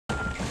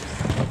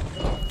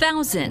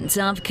Thousands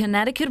of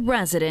Connecticut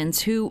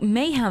residents who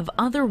may have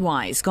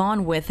otherwise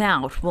gone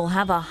without will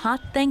have a hot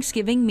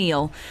Thanksgiving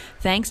meal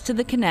thanks to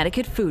the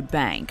Connecticut Food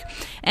Bank.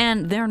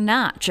 And they're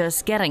not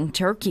just getting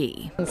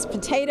turkey. It's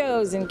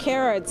potatoes and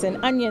carrots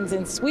and onions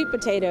and sweet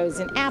potatoes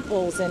and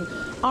apples and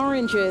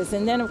oranges.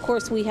 And then, of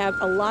course, we have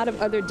a lot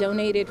of other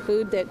donated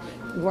food that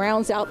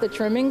rounds out the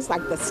trimmings,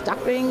 like the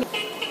stuffing.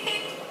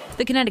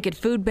 The Connecticut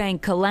Food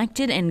Bank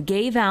collected and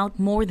gave out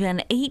more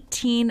than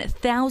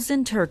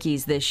 18,000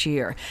 turkeys this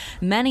year,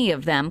 many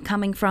of them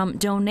coming from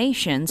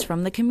donations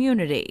from the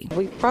community.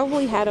 We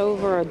probably had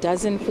over a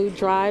dozen food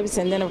drives,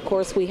 and then of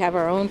course we have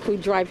our own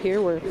food drive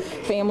here where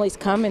families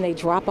come and they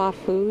drop off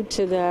food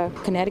to the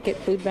Connecticut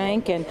Food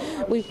Bank, and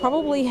we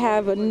probably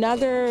have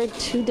another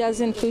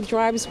 24 food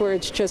drives where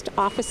it's just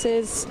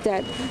offices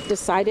that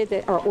decided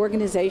that, or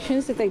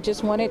organizations that they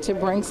just wanted to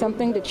bring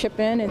something to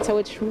chip in, and so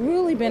it's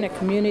really been a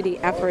community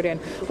effort. And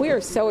we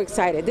are so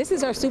excited. This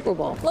is our Super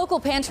Bowl. Local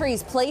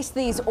pantries placed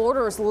these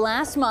orders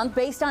last month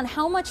based on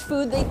how much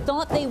food they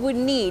thought they would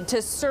need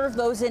to serve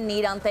those in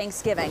need on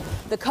Thanksgiving.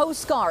 The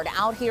Coast Guard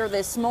out here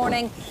this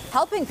morning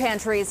helping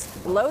pantries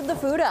load the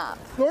food up.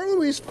 Normally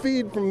we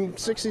feed from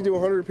 60 to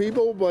 100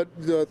 people, but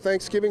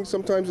Thanksgiving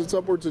sometimes it's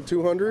upwards of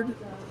 200.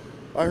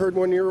 I heard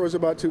one year it was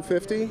about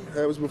 250.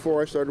 That was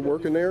before I started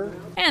working there.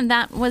 And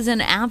that was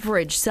an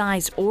average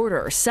size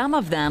order, some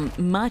of them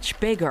much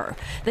bigger.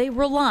 They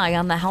rely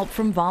on the help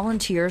from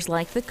volunteers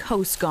like the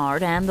Coast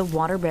Guard and the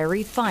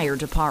Waterbury Fire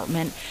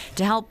Department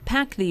to help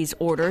pack these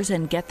orders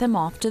and get them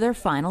off to their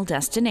final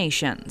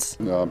destinations.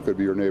 Could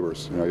be your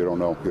neighbors. You don't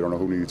know. You don't know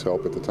who needs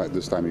help at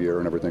this time of year,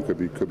 and everything could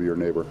be your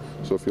neighbor.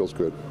 So it feels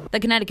good. The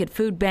Connecticut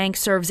Food Bank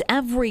serves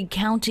every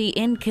county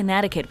in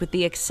Connecticut with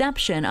the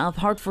exception of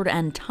Hartford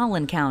and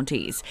Tullin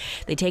counties.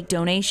 They take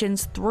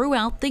donations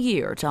throughout the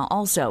year to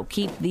also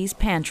keep these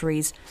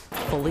pantries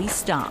fully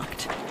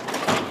stocked.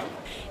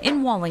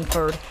 In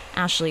Wallingford,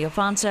 Ashley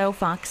Afonso,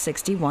 Fox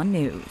 61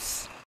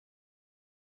 News.